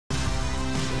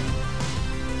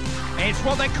It's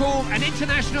what they call an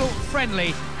international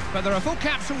friendly, but there are full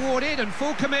caps awarded and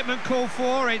full commitment called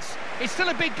for. It's still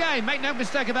a big game, make no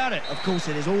mistake about it. Of course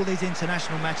it is. All these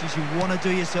international matches, you want to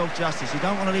do yourself justice. You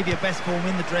don't want to leave your best form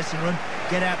in the dressing room.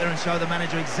 Get out there and show the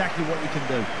manager exactly what you can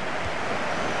do.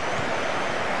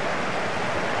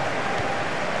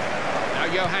 Now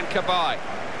Johan Cabaye.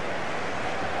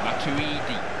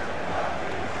 Matuidi.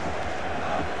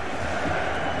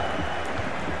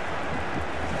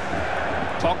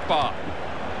 Pogba.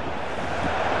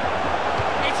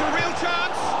 It's a real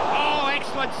chance. Oh,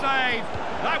 excellent save.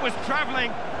 That was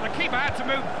travelling. The keeper had to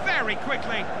move very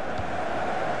quickly.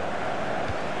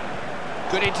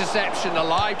 Good interception,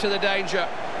 alive to the danger.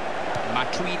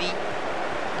 Matuidi.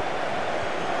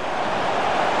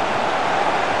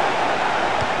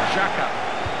 Xhaka.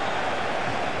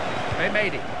 They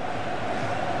made it.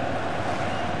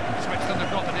 Switzerland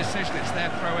have got the decision. It's their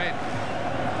throw-in.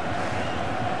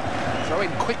 Throw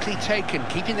in quickly taken,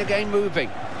 keeping the game moving.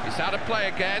 It's out of play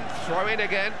again, throw in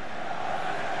again.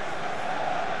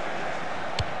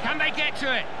 Can they get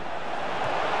to it?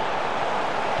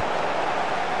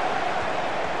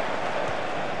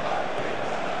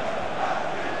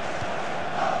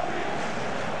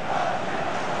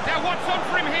 Now what's on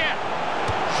for him here?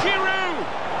 Giroud!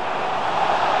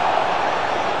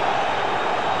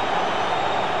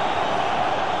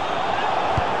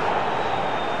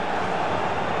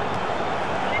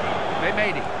 They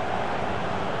made it.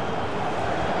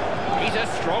 He's a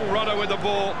strong runner with the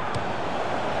ball.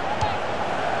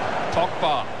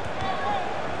 Pogba.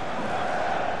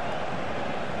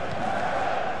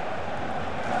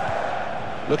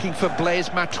 Looking for Blaise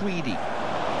Matuidi.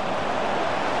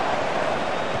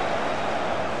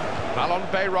 Malon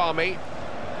Bayrami.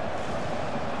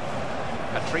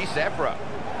 Patrice Evra.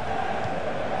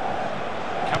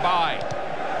 Cabaye.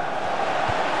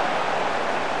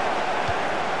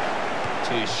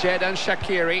 To Xherdan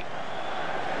Shaqiri.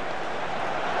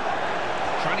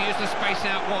 Trying to use the space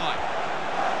out wide.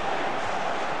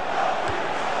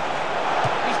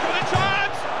 He's got a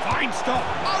chance! Fine stop.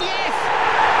 Oh, yes!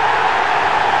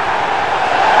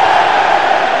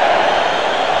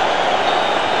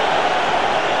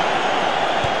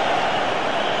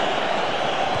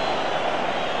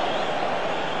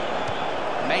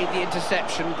 Made the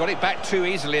interception, got it back too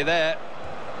easily there.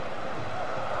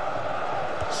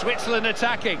 Switzerland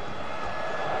attacking.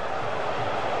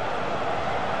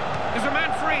 There's a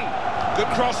man free.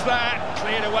 Good cross there,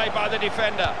 cleared away by the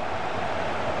defender.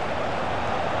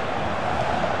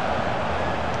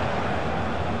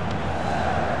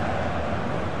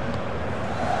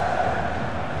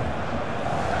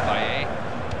 Baye.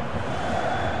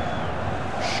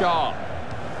 Shaw.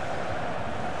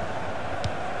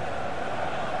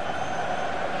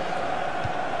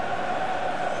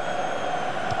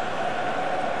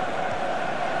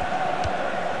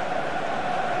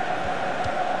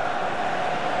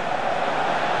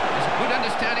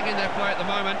 In their play at the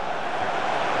moment.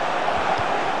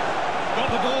 Got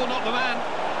the ball, not the man.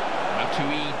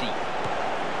 Matuidi.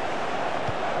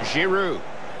 Giroud.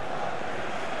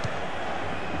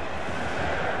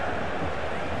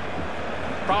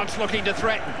 France looking to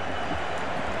threaten.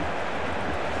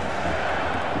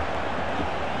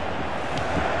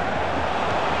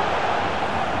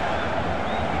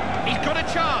 He's got a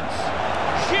chance.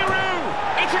 Giroud!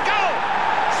 It's a goal!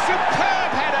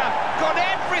 Superb header! Got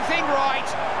everything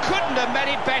right! Couldn't have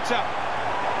made it better.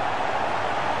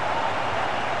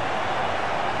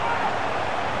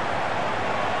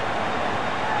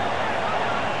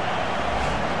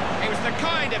 It was the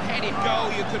kind of headed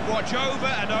goal you could watch over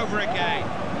and over again.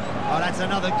 Oh, that's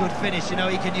another good finish. You know,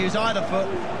 he can use either foot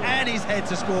and his head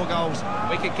to score goals.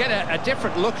 We could get a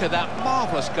different look at that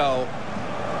marvellous goal.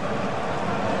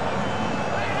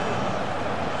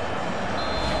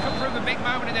 Come through the big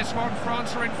moment in this one.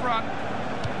 France are in front.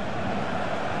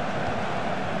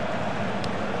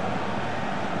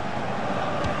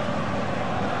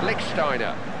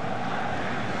 Lichtsteiner.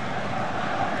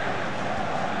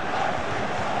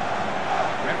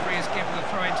 Referee has given the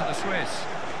throw into the Swiss.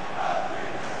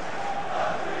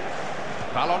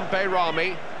 Malon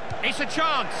Bayrami. It's a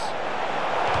chance.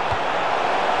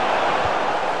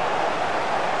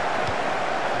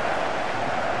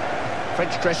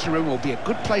 French dressing room will be a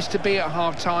good place to be at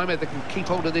half-time if they can keep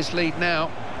hold of this lead now.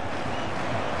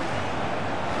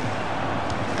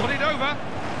 Got it over.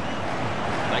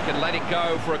 They can let it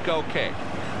go for a goal kick.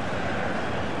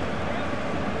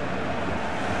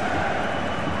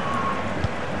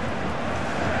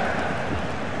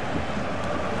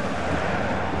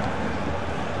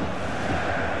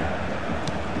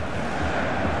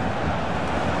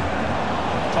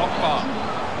 Pogba.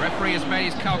 Referee has made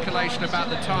his calculation about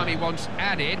the time he wants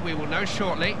added. We will know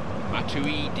shortly.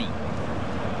 Matuidi.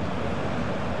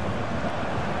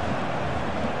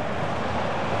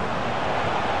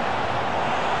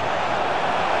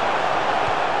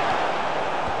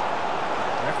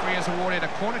 Referee has awarded a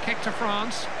corner kick to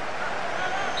France.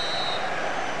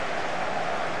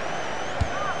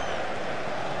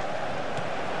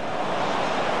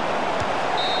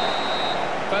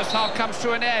 First half comes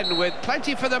to an end with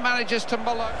plenty for the managers to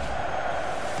mull over.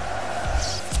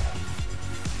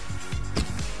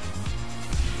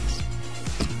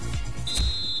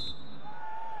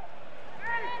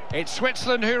 It's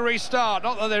Switzerland who restart,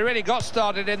 not that they really got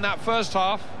started in that first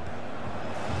half.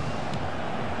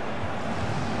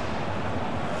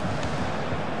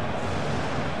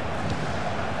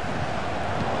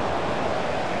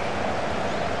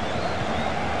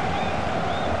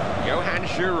 Johan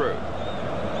Giroud.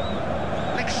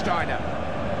 Steiner.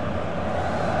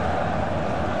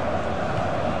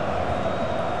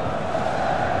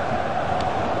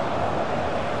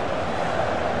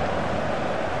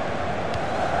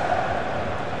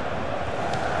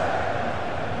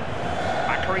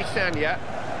 Bakary Sagna.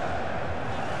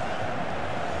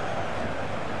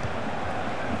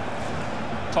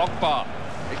 Pogba.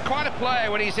 He's quite a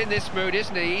player when he's in this mood,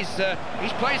 isn't he?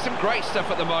 He's playing some great stuff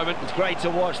at the moment. It's great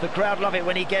to watch. The crowd love it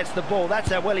when he gets the ball.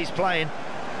 That's how well he's playing.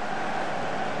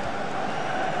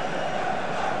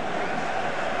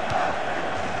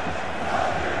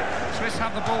 Swiss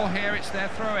have the ball here, it's their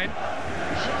throw-in.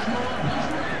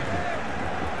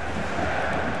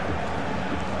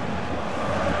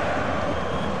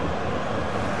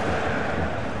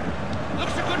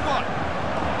 Looks a good one.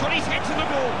 Got his head to the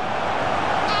ball.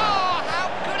 Oh, how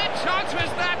good a chance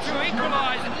was that to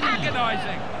equalise?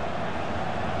 Agonising.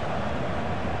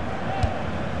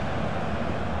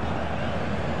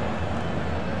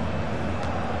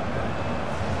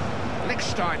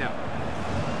 Steiner.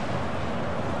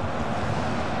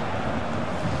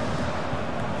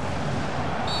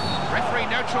 Referee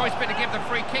no choice but to give the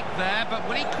free kick there, but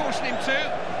will he caution him too?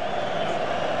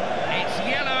 It's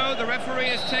yellow, the referee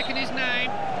has taken his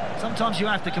name. Sometimes you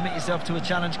have to commit yourself to a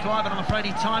challenge, Clive, and I'm afraid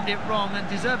he timed it wrong and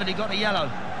deservedly got a yellow.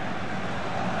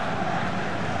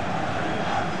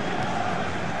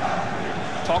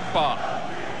 Pogba.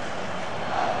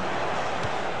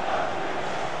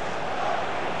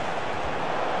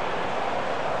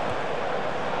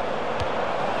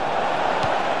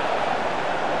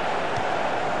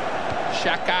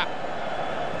 Xhaka.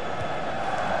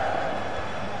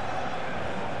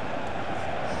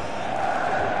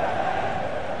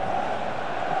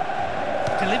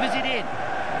 Delivers it in.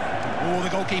 Oh, the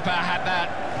goalkeeper had that.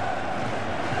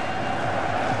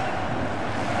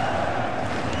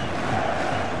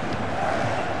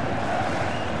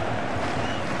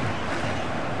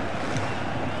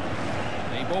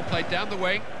 The ball played down the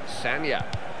wing. Sagna.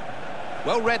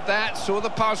 Well read that, saw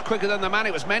the pass quicker than the man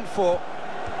it was meant for.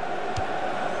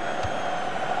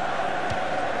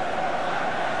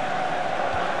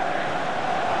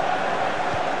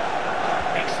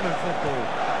 Football.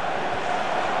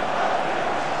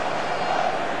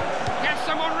 Can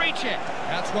someone reach it?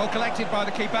 That's well collected by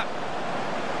the keeper.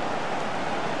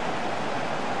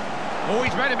 Oh,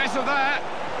 he's made a mess of that.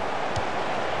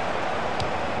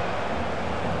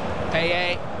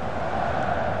 Payet.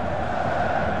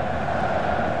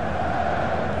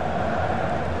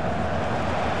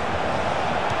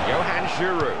 Johan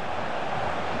Giroud.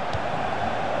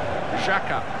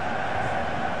 Xhaka.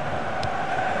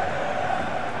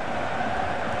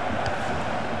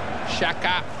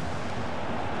 Xhaka.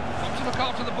 Got to look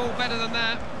after the ball better than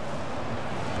that.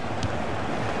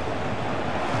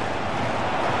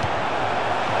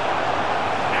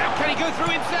 Now can he go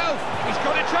through himself? He's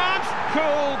got a chance.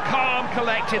 Cool, calm,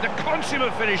 collected. The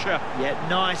consummate finisher. Yeah,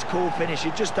 nice, cool finish.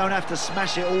 You just don't have to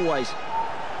smash it always.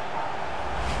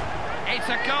 It's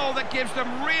a goal that gives them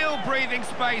real breathing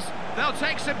space. They'll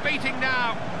take some beating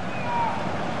now.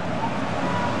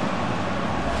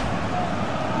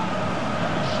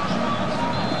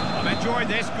 Enjoyed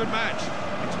this, good match.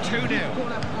 It's 2-0.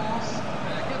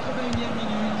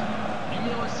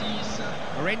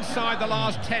 We're inside the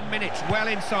last 10 minutes, well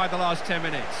inside the last 10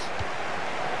 minutes.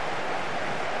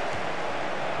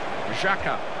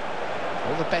 Xhaka.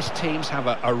 All the best teams have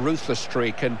a ruthless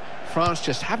streak, and France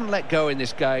just haven't let go in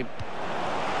this game.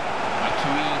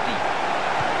 Matuidi.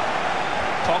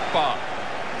 Pogba.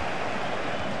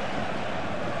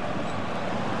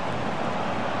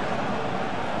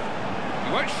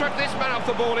 Won't strip this man off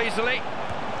the ball easily.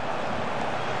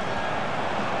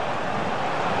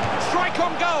 Strike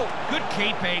on goal. Good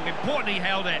keeping. Important he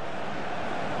held it.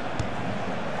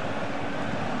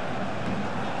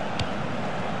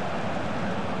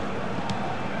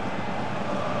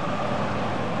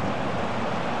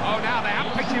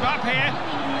 up here.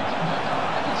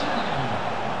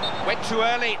 Went too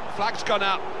early, flag's gone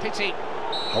up, pity.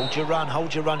 Hold your run,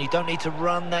 hold your run. You don't need to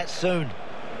run that soon.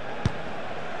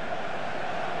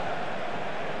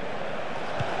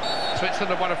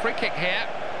 Switzerland have won a free kick here.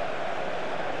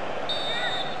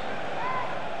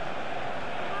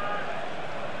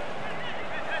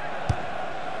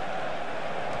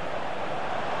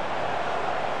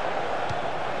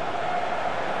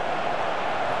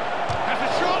 Has a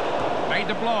shot. Made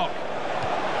the block.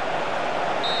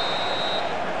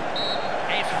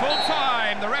 It's full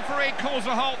time. The referee calls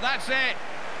a halt. That's it.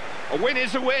 A win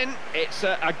is a win. It's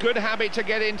a good habit to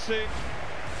get into.